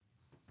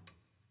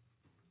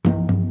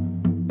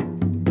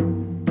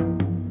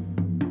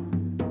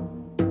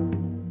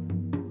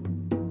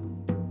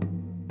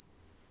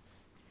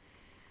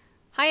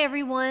Hi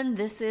everyone,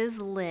 this is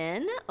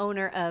Lynn,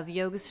 owner of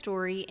Yoga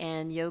Story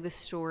and Yoga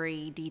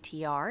Story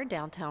DTR,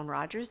 downtown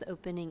Rogers,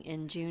 opening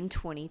in June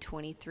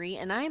 2023.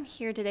 And I am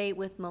here today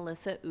with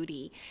Melissa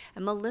Udi.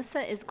 And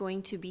Melissa is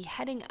going to be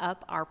heading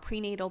up our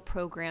prenatal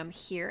program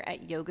here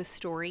at Yoga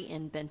Story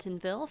in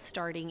Bentonville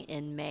starting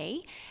in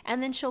May.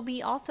 And then she'll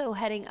be also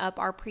heading up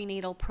our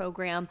prenatal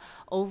program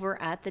over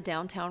at the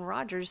downtown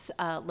Rogers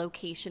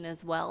location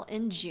as well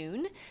in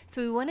June.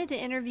 So we wanted to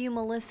interview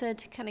Melissa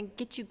to kind of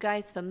get you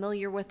guys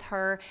familiar with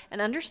her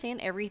and understand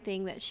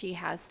everything that she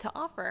has to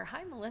offer.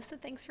 Hi, Melissa.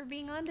 Thanks for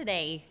being on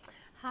today.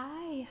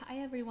 Hi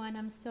everyone.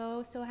 I'm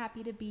so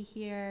happy to be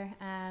here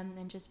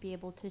and just be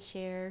able to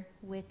share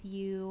with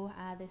you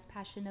this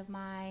passion of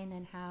mine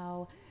and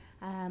how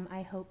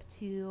I hope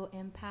to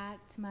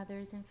impact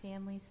mothers and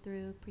families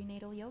through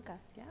prenatal yoga.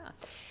 Yeah.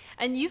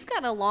 And you've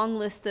got a long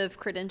list of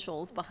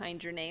credentials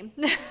behind your name.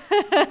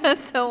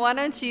 So why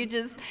don't you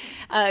just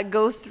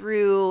go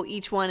through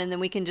each one and then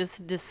we can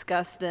just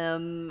discuss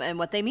them and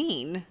what they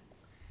mean.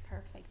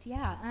 Perfect.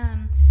 Yeah.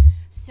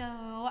 So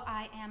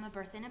I am a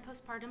birth and a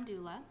postpartum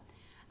doula.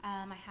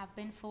 I have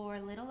been for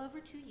a little over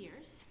 2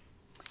 years.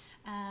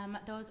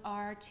 Those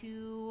are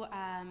two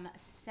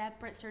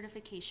separate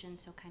certifications,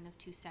 so kind of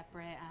two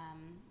separate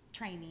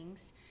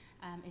trainings,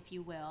 if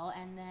you will.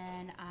 And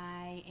then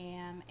I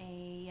am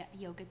a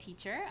yoga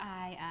teacher.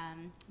 I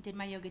did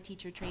my yoga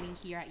teacher training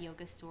here at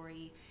Yoga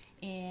Story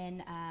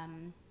in,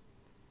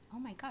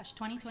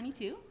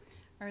 2022,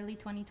 early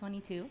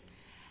 2022.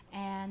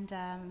 And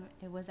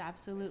it was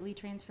absolutely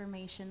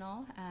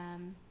transformational.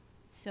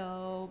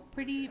 So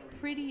pretty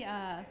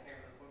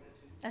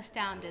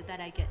astounded that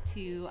I get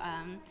to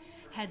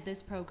head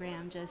this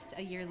program just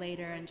a year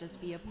later and just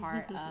be a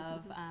part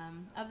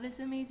of this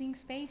amazing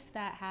space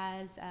that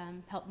has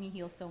helped me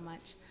heal so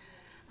much.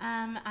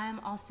 I'm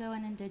also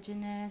an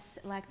indigenous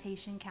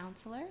lactation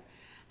counselor.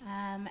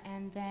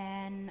 And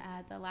then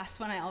the last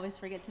one I always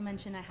forget to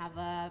mention, I have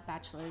a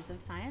Bachelor's of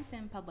Science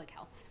in Public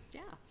Health.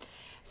 Yeah.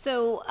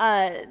 So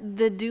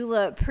the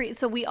doula,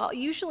 so we all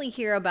usually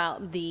hear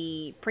about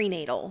the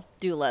prenatal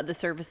doula, the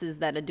services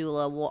that a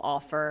doula will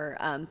offer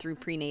through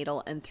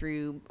prenatal and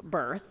through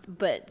birth,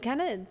 but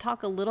kind of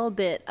talk a little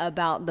bit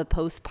about the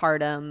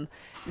postpartum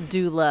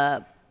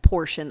doula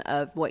portion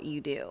of what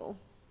you do.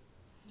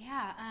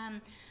 Yeah.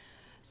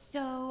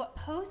 So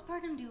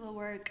postpartum doula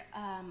work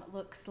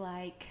looks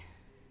like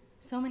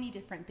so many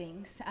different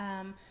things.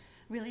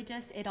 Really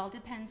just, it all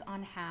depends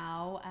on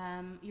how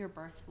your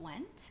birth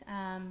went.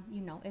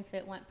 If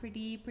it went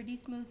pretty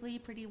smoothly,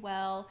 pretty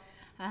well.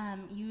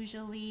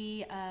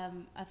 Usually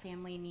a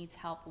family needs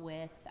help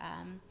with,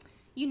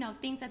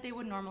 things that they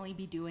would normally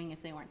be doing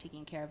if they weren't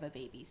taking care of a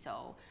baby.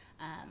 So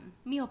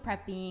meal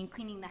prepping,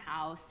 cleaning the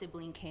house,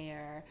 sibling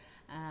care,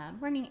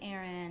 running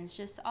errands,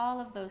 just all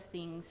of those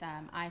things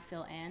I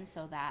fill in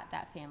so that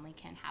that family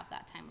can have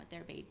that time with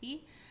their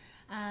baby.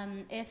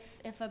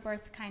 If a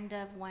birth kind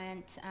of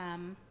went,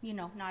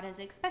 not as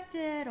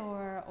expected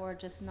or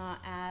just not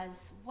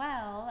as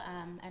well,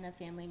 and a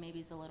family maybe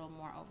is a little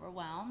more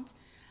overwhelmed,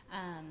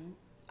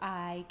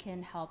 I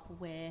can help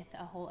with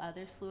a whole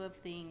other slew of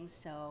things.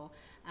 So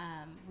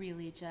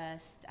really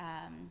just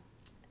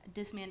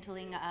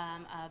dismantling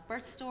a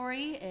birth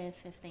story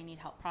if they need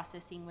help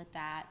processing with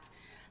that.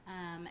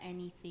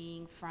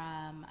 Anything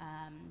from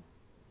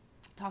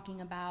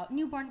talking about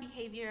newborn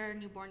behavior,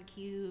 newborn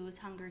cues,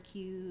 hunger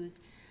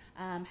cues,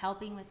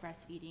 helping with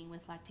breastfeeding,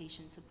 with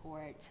lactation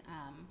support.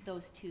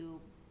 Those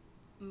two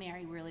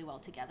marry really well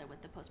together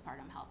with the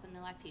postpartum help and the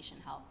lactation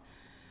help.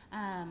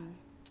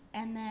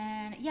 And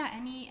then,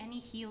 any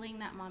healing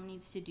that mom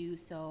needs to do.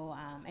 So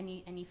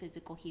any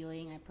physical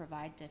healing, I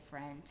provide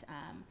different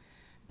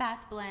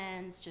bath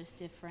blends, just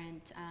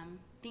different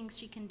things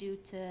she can do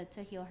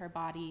to heal her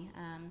body.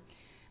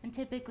 And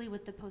typically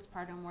with the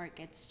postpartum work,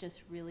 it's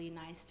just really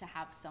nice to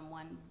have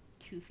someone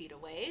 2 feet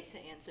away to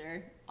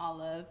answer all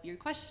of your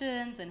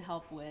questions and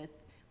help with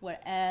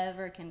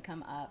whatever can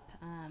come up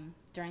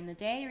during the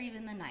day or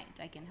even the night.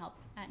 I can help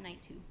at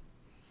night too.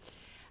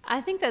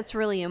 I think that's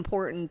really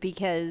important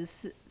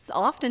because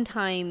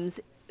oftentimes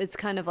it's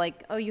kind of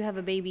like, oh, you have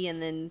a baby and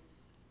then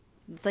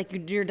it's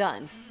like you're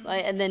done.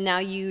 And then now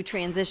you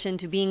transition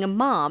to being a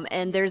mom,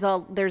 and there's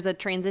a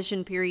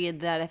transition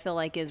period that I feel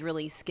like is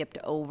really skipped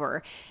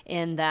over,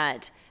 in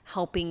that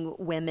helping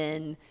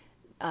women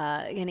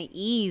kind of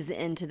ease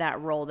into that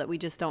role that we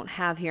just don't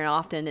have here. And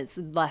often it's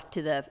left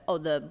to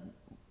the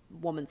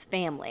woman's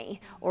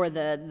family or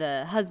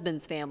the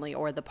husband's family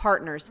or the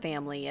partner's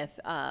family if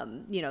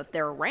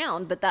they're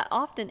around, but that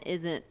often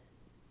isn't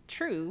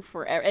true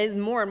for is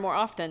more and more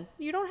often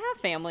you don't have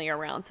family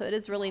around. So it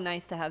is really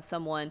nice to have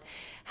someone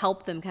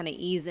help them kind of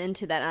ease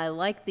into that. And I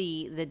like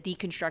the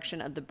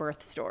deconstruction of the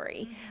birth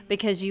story,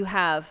 because you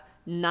have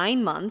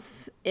 9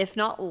 months, if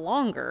not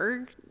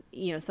longer.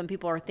 Some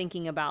people are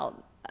thinking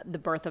about the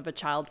birth of a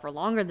child for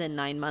longer than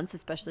 9 months,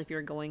 especially if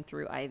you're going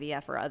through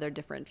IVF or other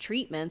different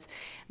treatments,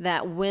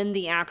 that when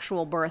the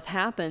actual birth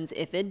happens,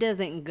 if it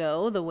doesn't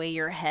go the way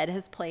your head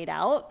has played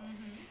out,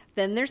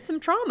 then there's some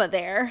trauma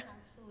there.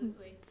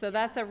 Absolutely. So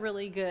that's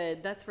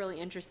really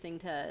interesting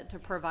to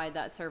provide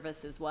that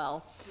service as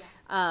well.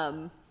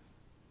 Yeah.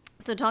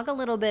 So talk a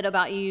little bit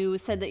about, you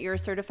said that you're a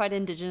certified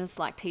indigenous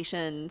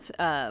lactation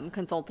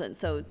consultant.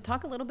 So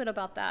talk a little bit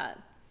about that.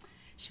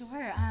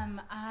 Sure.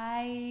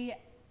 I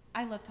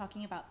love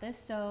talking about this.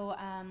 So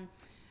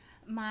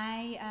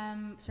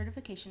my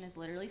certification is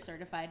literally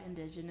certified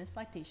indigenous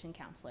lactation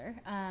counselor.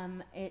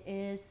 It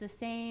is the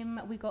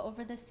same. We go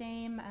over the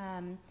same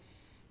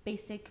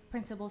basic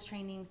principles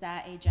trainings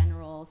that a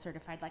general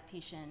certified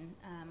lactation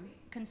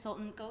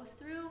consultant goes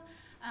through.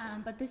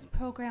 But this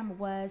program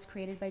was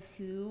created by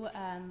two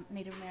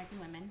Native American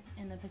women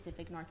in the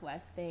Pacific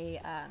Northwest. They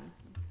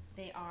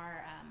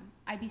are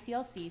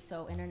IBCLC,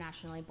 so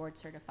internationally board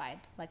certified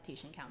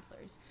lactation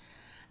counselors.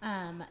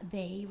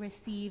 They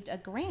received a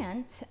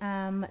grant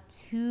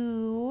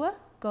to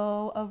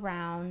go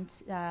around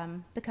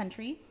the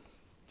country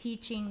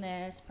teaching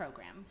this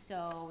program.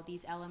 So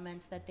these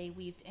elements that they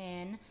weaved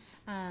in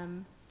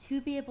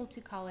to be able to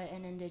call it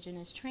an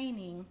indigenous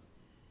training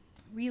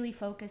really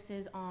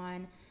focuses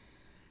on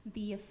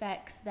the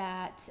effects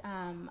that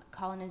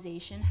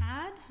colonization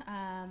had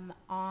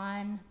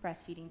on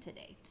breastfeeding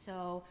today.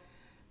 So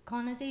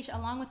colonization,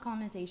 along with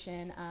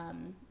colonization,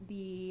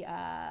 the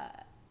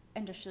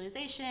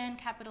industrialization,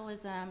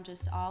 capitalism,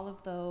 just all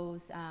of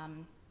those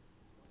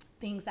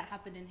things that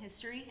happened in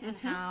history and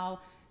how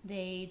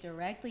they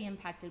directly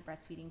impacted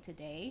breastfeeding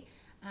today.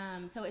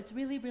 So it's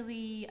really,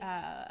 really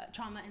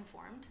trauma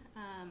informed.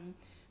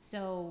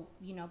 So,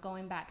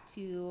 going back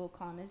to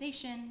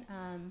colonization,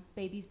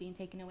 babies being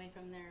taken away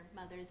from their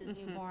mothers as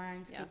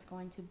newborns, kids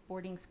going to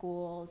boarding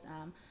schools,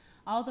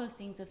 all those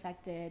things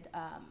affected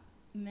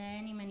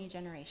many, many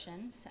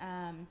generations.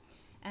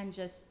 And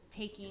just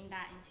taking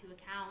that into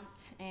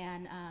account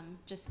and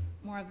just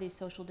more of these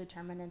social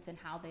determinants and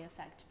how they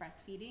affect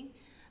breastfeeding.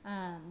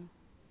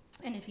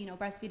 And if,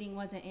 breastfeeding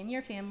wasn't in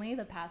your family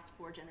the past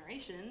 4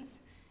 generations,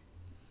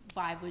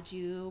 why would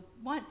you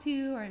want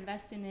to or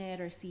invest in it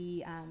or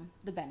see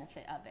the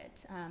benefit of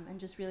it? And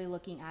just really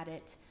looking at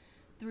it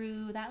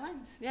through that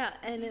lens. Yeah,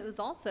 and it was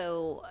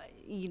also,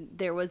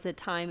 there was a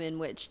time in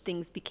which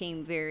things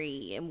became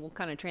and we'll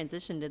kind of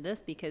transition to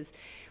this because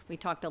we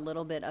talked a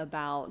little bit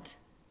about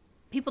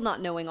people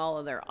not knowing all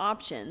of their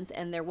options,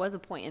 and there was a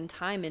point in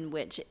time in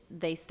which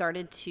they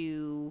started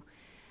to,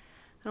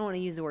 I don't want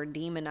to use the word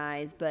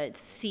demonize, but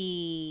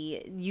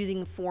see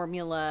using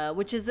formula,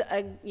 which is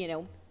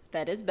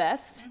that is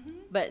best,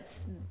 but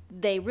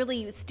they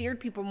really steered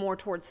people more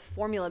towards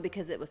formula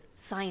because it was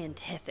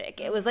scientific.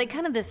 It was like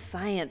kind of this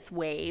science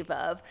wave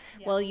of,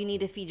 well, you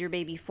need to feed your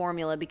baby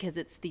formula because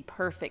it's the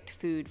perfect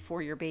food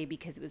for your baby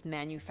because it was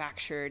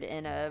manufactured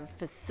in a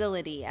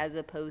facility, as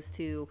opposed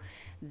to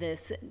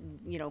this,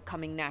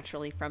 coming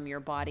naturally from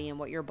your body and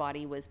what your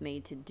body was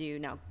made to do.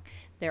 Now,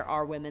 there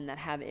are women that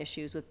have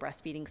issues with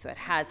breastfeeding, so it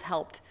has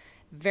helped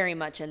very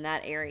much in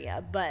that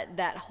area, but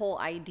that whole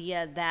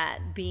idea that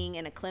being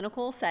in a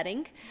clinical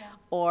setting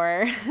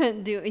or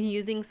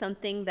using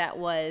something that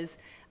was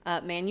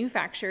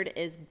manufactured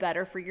is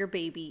better for your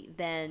baby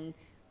than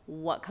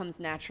what comes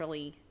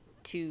naturally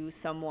to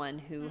someone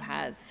who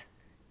has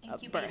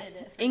incubated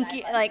it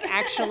for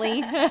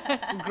actually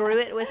grew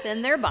it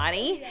within their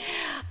body.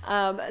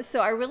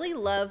 So I really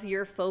love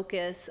your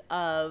focus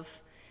of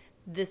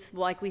this,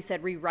 like we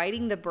said,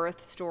 rewriting the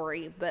birth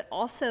story, but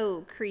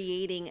also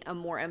creating a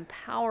more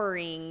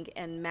empowering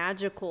and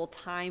magical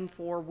time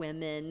for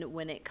women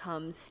when it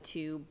comes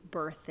to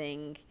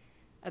birthing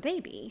a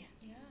baby.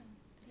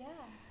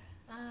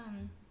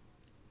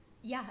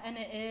 Yeah, and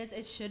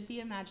it should be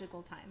a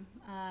magical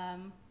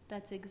time.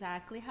 That's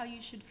exactly how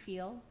you should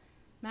feel.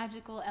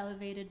 Magical,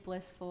 elevated,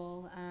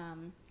 blissful.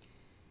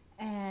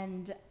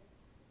 And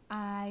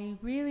I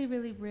really,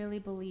 really, really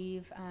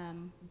believe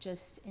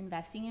just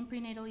investing in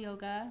prenatal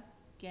yoga,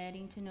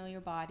 getting to know your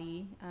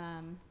body,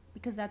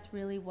 because that's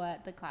really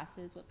what the class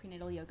is, what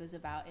prenatal yoga is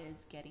about,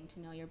 is getting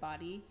to know your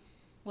body,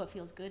 what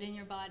feels good in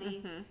your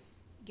body,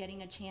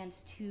 getting a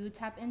chance to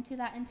tap into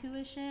that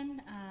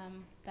intuition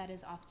that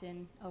is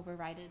often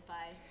overridden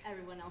by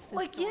everyone else's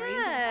stories.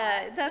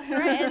 Yeah, that's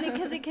right. And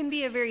because it can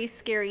be a very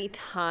scary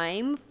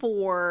time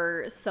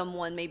for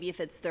someone, maybe if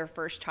it's their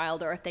first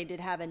child or if they did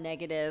have a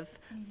negative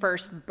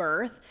first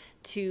birth,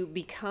 to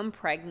become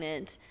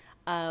pregnant.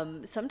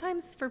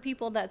 Sometimes for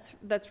people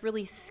that's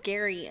really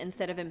scary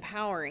instead of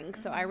empowering.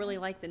 So I really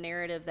like the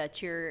narrative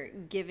that you're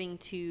giving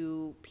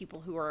to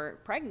people who are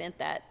pregnant,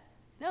 that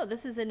no,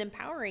 this is an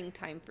empowering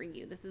time for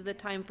you. This is a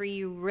time for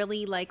you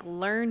really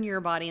learn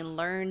your body and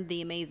learn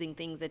the amazing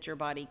things that your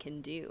body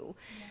can do.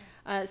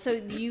 So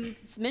you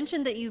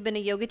mentioned that you've been a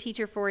yoga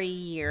teacher for a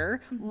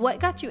year. What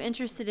got you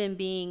interested in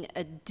being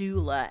a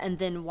doula, and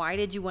then why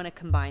did you want to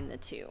combine the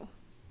two?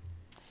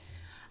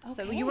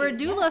 So Okay, you were a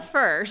doula yes,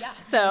 first. yeah.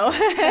 So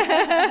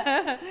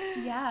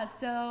Yeah,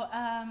 so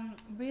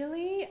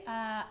really,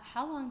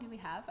 how long do we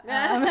have?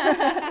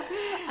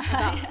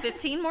 about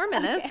 15 more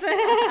minutes.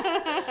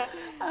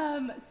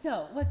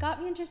 So what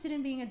got me interested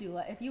in being a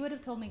doula, if you would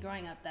have told me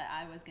growing up that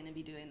I was going to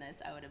be doing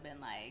this, I would have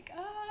been like,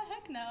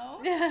 heck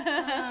no.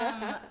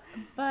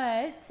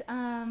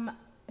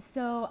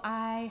 So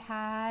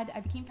I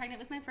became pregnant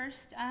with my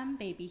first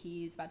baby.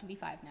 He's about to be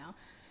 5 now.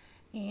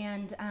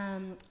 And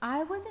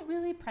I wasn't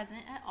really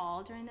present at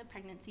all during the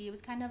pregnancy. It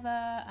was kind of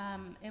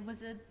it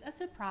was a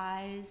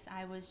surprise.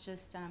 I was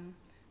just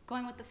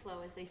going with the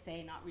flow, as they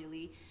say, not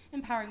really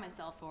empowering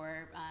myself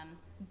or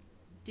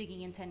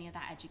digging into any of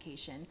that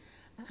education.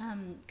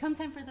 Come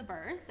time for the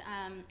birth,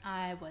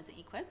 I wasn't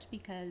equipped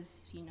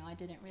because, I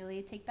didn't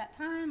really take that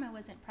time. I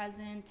wasn't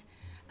present.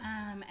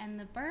 And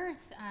the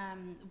birth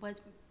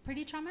was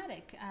pretty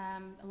traumatic.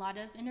 A lot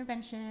of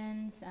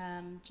interventions,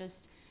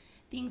 just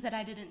things that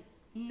I didn't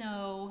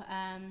know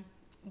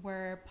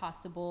were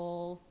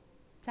possible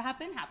to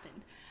happen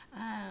happened.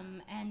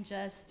 And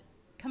just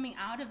coming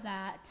out of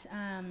that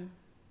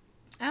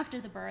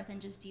after the birth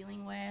and just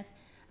dealing with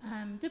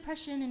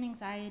depression and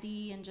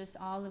anxiety and just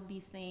all of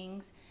these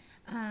things,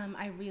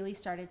 I really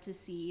started to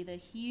see the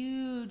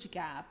huge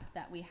gap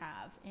that we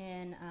have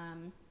in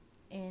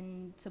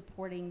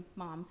supporting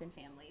moms and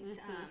families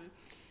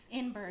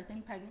in birth,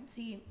 in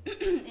pregnancy,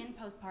 in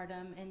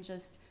postpartum, and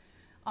just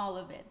all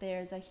of it.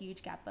 There's a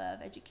huge gap of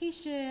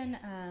education,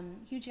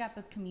 huge gap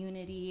of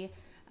community.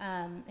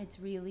 It's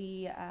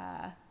really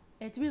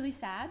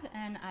sad,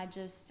 and I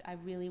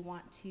really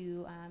want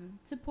to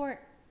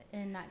support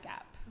in that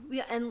gap.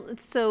 Yeah, and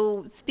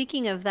so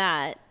speaking of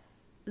that,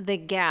 the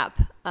gap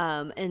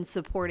in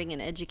supporting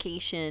an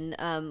education,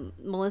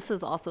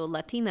 Melissa's also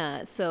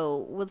Latina,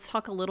 so let's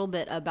talk a little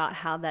bit about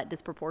how that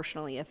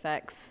disproportionately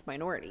affects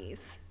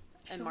minorities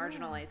and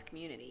marginalized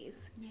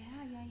communities. Yeah.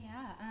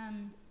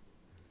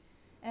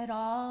 It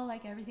all,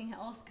 like everything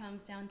else,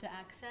 comes down to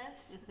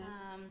access.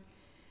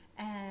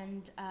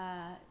 And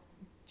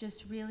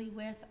just really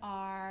with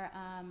our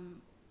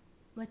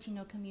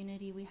Latino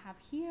community we have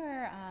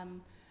here,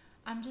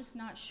 I'm just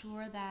not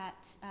sure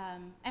that,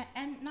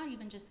 and not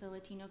even just the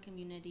Latino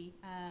community,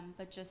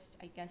 but just,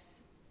 I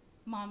guess,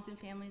 moms and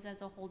families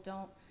as a whole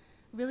don't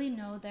really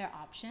know their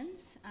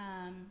options,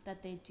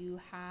 that they do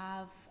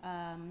have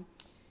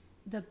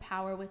the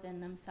power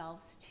within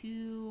themselves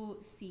to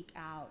seek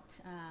out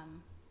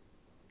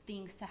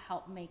things to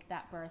help make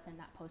that birth and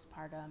that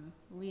postpartum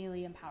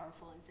really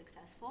powerful and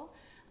successful.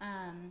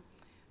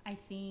 I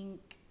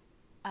think,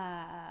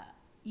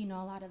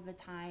 a lot of the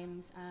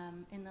times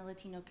in the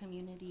Latino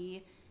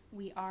community,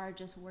 we are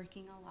just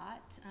working a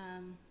lot.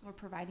 We're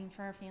providing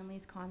for our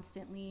families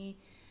constantly.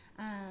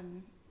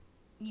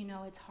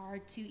 It's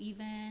hard to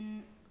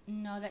even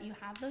know that you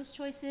have those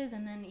choices,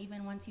 and then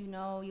even once you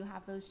know you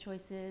have those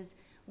choices,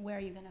 where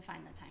are you going to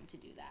find the time to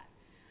do that?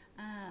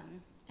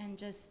 And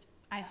just,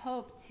 I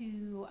hope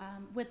to,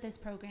 with this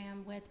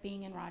program, with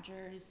being in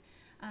Rogers,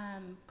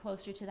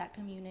 closer to that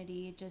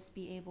community, just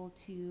be able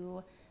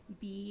to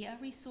be a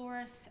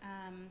resource,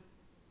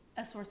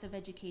 a source of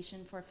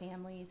education for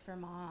families, for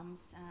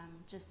moms,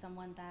 just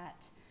someone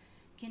that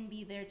can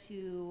be there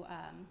to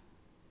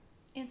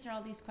answer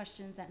all these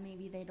questions that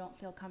maybe they don't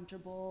feel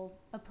comfortable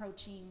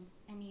approaching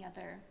any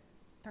other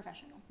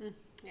professional.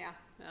 Yeah.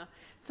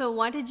 So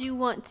why did you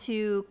want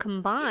to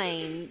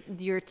combine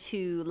your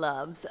two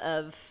loves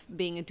of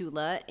being a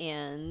doula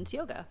and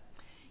yoga?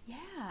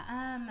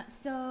 Yeah.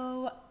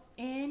 So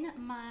in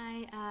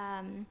my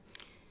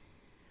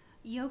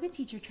yoga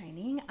teacher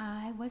training,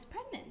 I was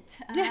pregnant.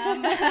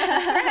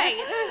 Right.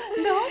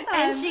 The whole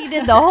time. And she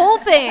did the whole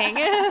thing.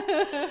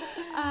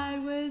 I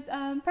was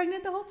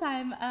pregnant the whole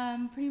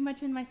time, pretty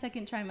much in my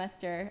second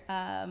trimester,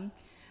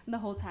 the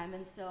whole time.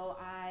 And so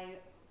I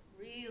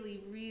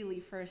really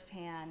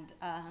firsthand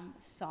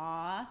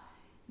saw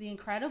the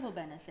incredible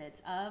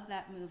benefits of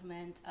that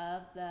movement,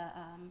 of the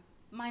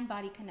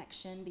mind-body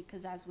connection,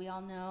 because as we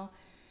all know,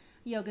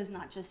 yoga is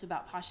not just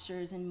about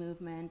postures and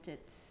movement.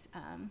 It's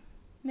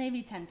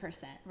maybe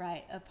 10%,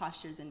 right, of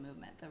postures and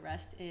movement. The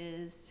rest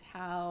is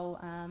how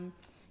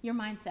your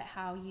mindset,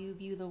 how you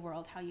view the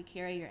world, how you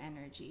carry your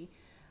energy,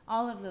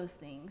 all of those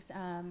things.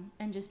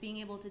 And just being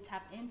able to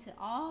tap into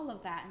all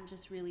of that and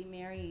just really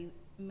marry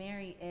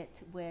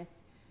it with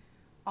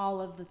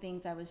all of the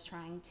things I was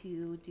trying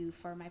to do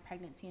for my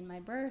pregnancy and my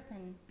birth,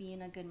 and be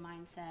in a good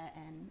mindset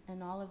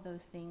and all of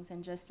those things.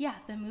 And just,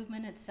 the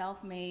movement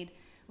itself made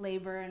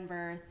labor and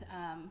birth,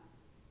 I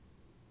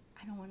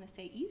don't want to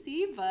say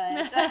easy,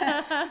 but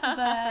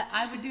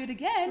I would do it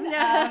again. And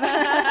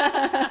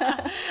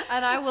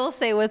I will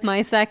say with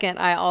my second,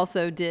 I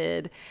also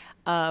did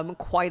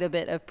quite a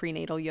bit of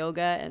prenatal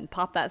yoga and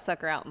pop that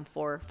sucker out in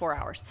 4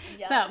 hours.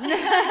 Yep.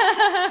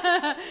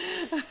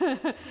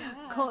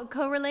 So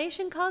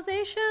correlation,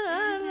 causation.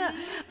 I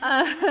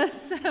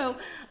don't know.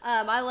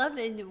 I loved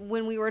it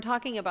when we were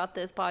talking about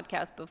this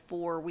podcast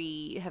before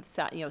we have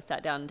sat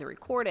down to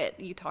record it.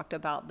 You talked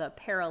about the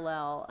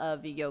parallel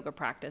of the yoga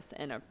practice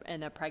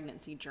and a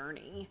pregnancy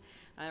journey.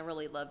 I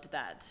really loved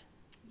that.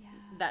 Yeah.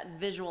 That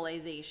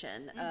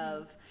visualization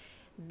of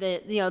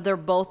they're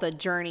both a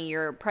journey.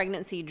 Your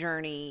pregnancy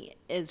journey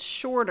is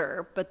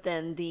shorter, but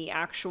then the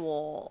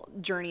actual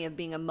journey of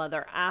being a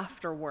mother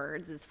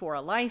afterwards is for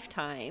a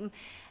lifetime.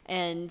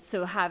 And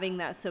so having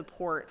that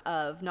support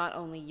of not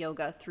only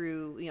yoga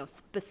through,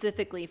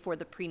 specifically for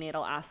the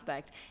prenatal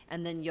aspect,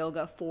 and then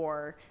yoga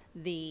for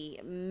the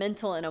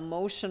mental and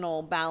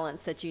emotional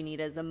balance that you need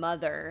as a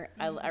mother.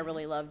 I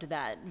really loved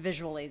that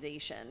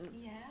visualization.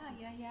 Yeah.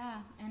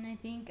 And I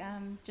think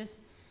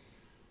just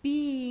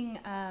being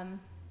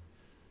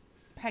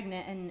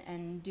pregnant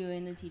and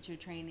doing the teacher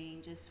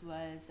training just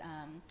was,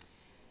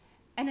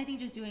 and I think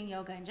just doing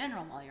yoga in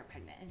general while you're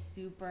pregnant is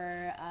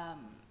super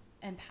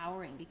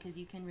empowering, because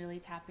you can really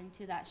tap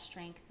into that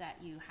strength that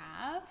you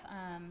have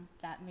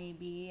that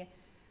maybe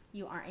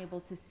you aren't able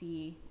to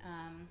see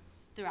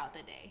throughout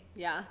the day.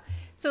 Yeah.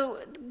 So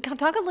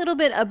talk a little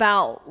bit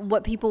about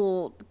what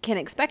people can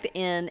expect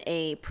in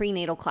a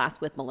prenatal class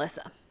with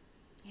Melissa.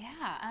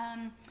 Yeah.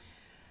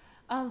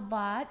 A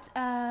lot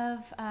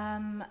of,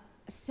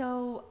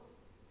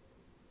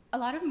 a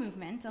lot of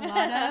movement, a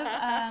lot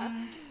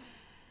of,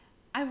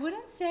 I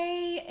wouldn't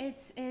say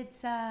it's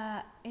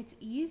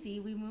easy.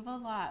 We move a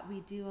lot.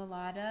 We do a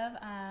lot of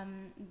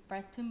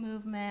breath to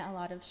movement, a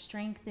lot of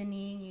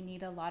strengthening. You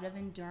need a lot of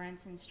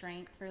endurance and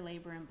strength for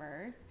labor and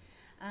birth.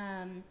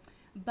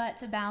 But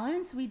to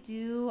balance, we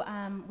do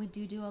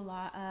a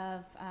lot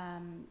of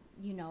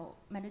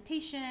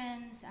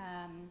meditations,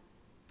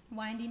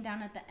 winding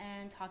down at the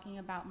end, talking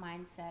about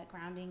mindset,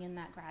 grounding in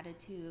that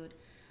gratitude,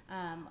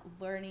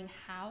 learning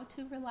how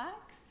to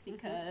relax,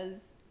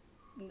 because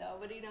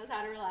nobody knows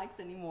how to relax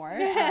anymore,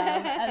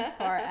 as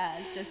far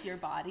as just your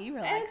body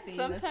relaxing.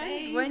 And sometimes the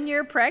face. when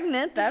you're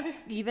pregnant, that's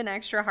even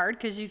extra hard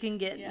because you can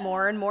get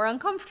more and more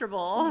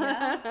uncomfortable.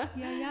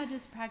 Yeah,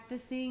 just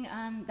practicing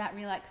that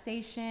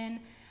relaxation,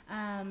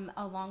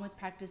 along with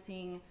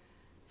practicing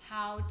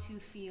how to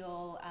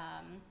feel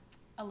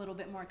a little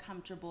bit more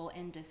comfortable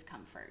in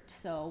discomfort.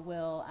 So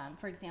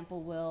for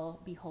example, we'll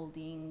be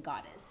holding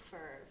goddess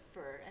for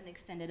an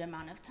extended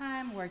amount of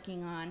time,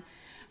 working on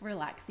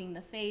relaxing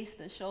the face,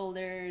 the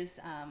shoulders,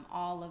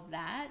 all of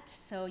that.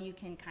 So you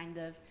can kind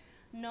of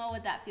know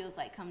what that feels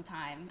like come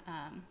time,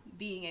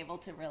 being able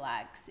to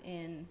relax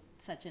in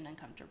such an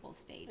uncomfortable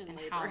state, and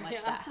how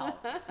much that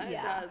helps. It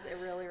does. It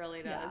really,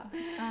 really does.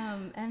 Yeah.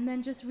 And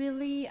then just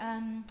really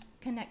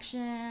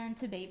connection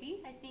to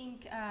baby. I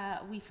think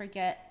we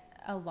forget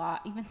a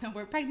lot, even though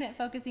we're pregnant,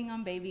 focusing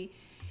on baby,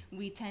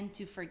 we tend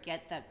to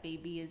forget that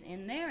baby is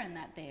in there and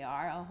that they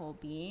are a whole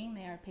being.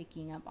 They are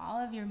picking up all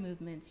of your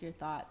movements, your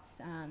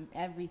thoughts,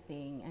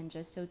 everything. And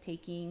just so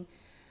taking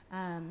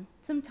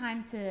some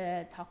time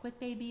to talk with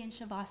baby in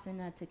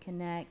Shavasana, to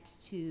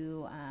connect,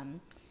 to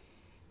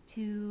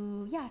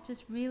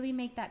just really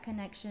make that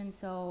connection.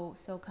 So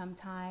come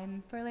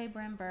time for labor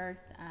and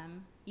birth,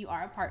 you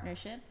are a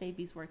partnership.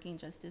 Baby's working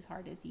just as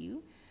hard as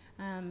you.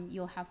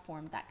 You'll have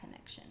formed that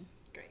connection.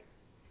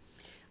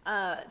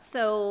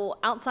 So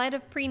outside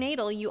of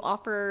prenatal, you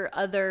offer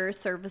other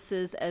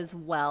services as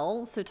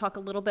well. So talk a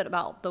little bit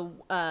about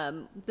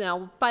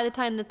now by the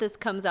time that this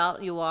comes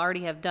out, you will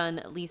already have done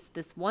at least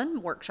this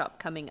one workshop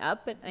coming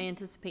up, but I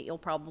anticipate you'll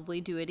probably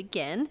do it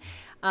again.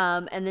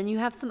 And then you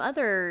have some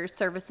other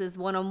services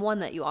one-on-one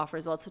that you offer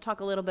as well. So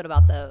talk a little bit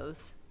about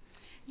those.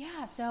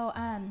 Yeah. So,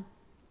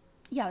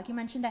 like you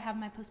mentioned, I have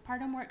my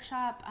postpartum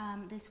workshop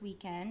this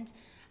weekend.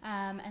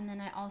 And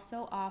then I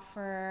also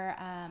offer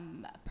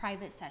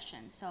private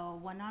sessions. So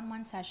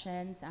one-on-one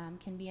sessions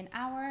can be an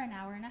hour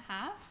and a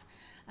half,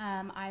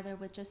 either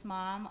with just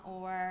mom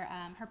or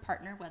her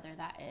partner, whether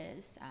that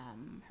is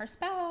her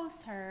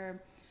spouse,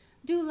 her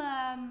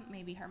doula,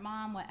 maybe her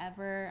mom,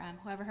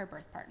 whoever her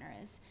birth partner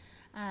is.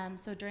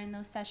 So during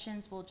those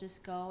sessions, we'll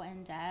just go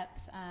in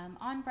depth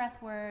on breath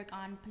work,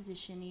 on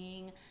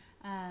positioning,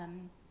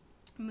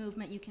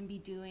 movement you can be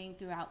doing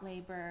throughout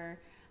labor,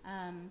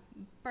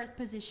 birth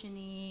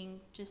positioning,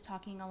 just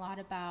talking a lot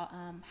about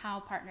how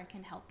partner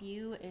can help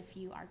you if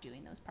you are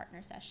doing those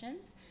partner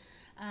sessions.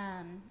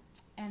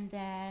 And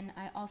then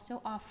I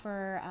also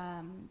offer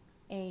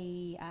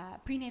a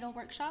prenatal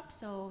workshop,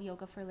 so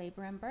yoga for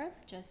labor and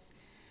birth, just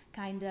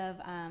kind of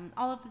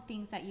all of the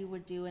things that you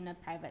would do in a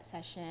private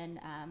session,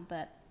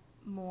 but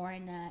more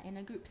in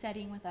a group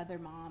setting with other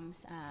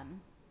moms,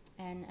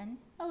 and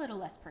a little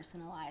less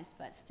personalized,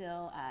 but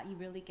still you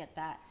really get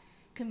that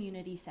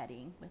community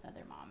setting with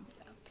other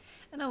moms.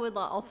 And I would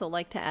also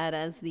like to add,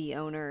 as the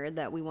owner,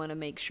 that we want to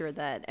make sure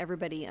that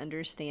everybody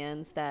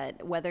understands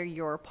that whether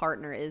your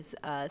partner is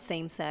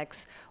same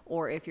sex,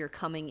 or if you're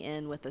coming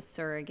in with a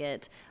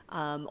surrogate,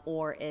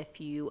 or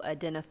if you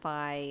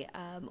identify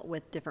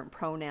with different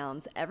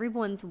pronouns,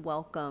 everyone's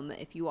welcome.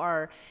 If you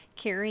are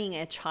carrying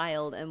a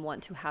child and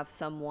want to have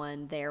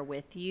someone there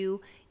with you,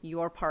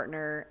 your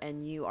partner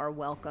and you are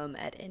welcome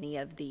at any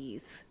of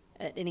these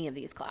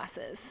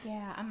classes.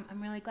 Yeah,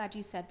 I'm really glad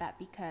you said that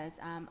because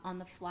on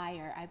the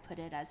flyer I put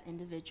it as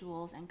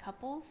individuals and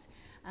couples.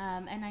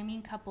 And I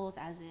mean couples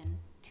as in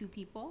two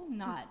people,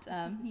 not,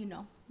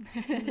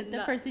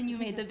 the person you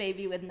made the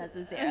baby with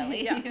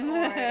necessarily. Yeah.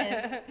 Or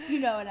if you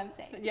know what I'm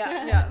saying.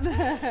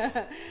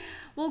 Yeah.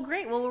 Well,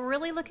 great. Well, we're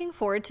really looking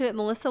forward to it.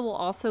 Melissa will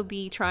also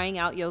be trying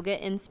out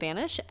yoga in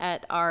Spanish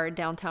at our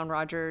downtown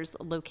Rogers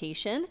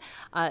location.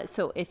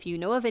 So if you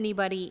know of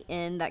anybody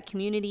in that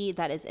community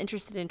that is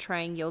interested in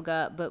trying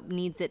yoga but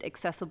needs it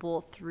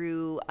accessible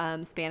through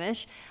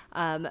Spanish,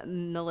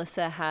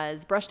 Melissa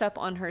has brushed up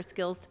on her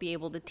skills to be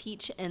able to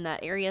teach in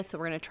that area. So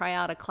we're going to try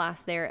out a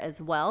class there as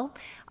well.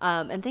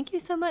 And thank you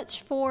so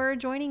much for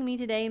joining me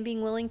today and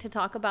being willing to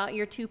talk about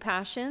your two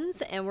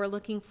passions. And we're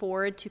looking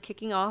forward to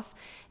kicking off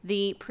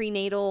the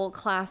prenatal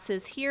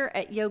classes here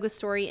at Yoga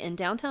Story in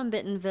downtown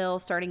Bentonville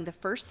starting the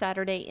first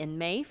Saturday in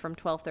May from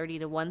 12:30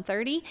 to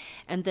 1:30,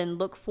 and then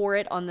look for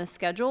it on the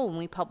schedule when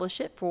we publish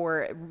it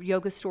for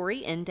Yoga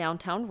Story in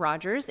downtown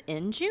Rogers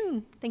in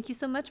June. Thank you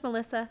so much,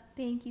 Melissa.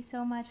 Thank you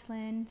so much,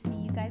 Lynn. See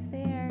you guys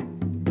there.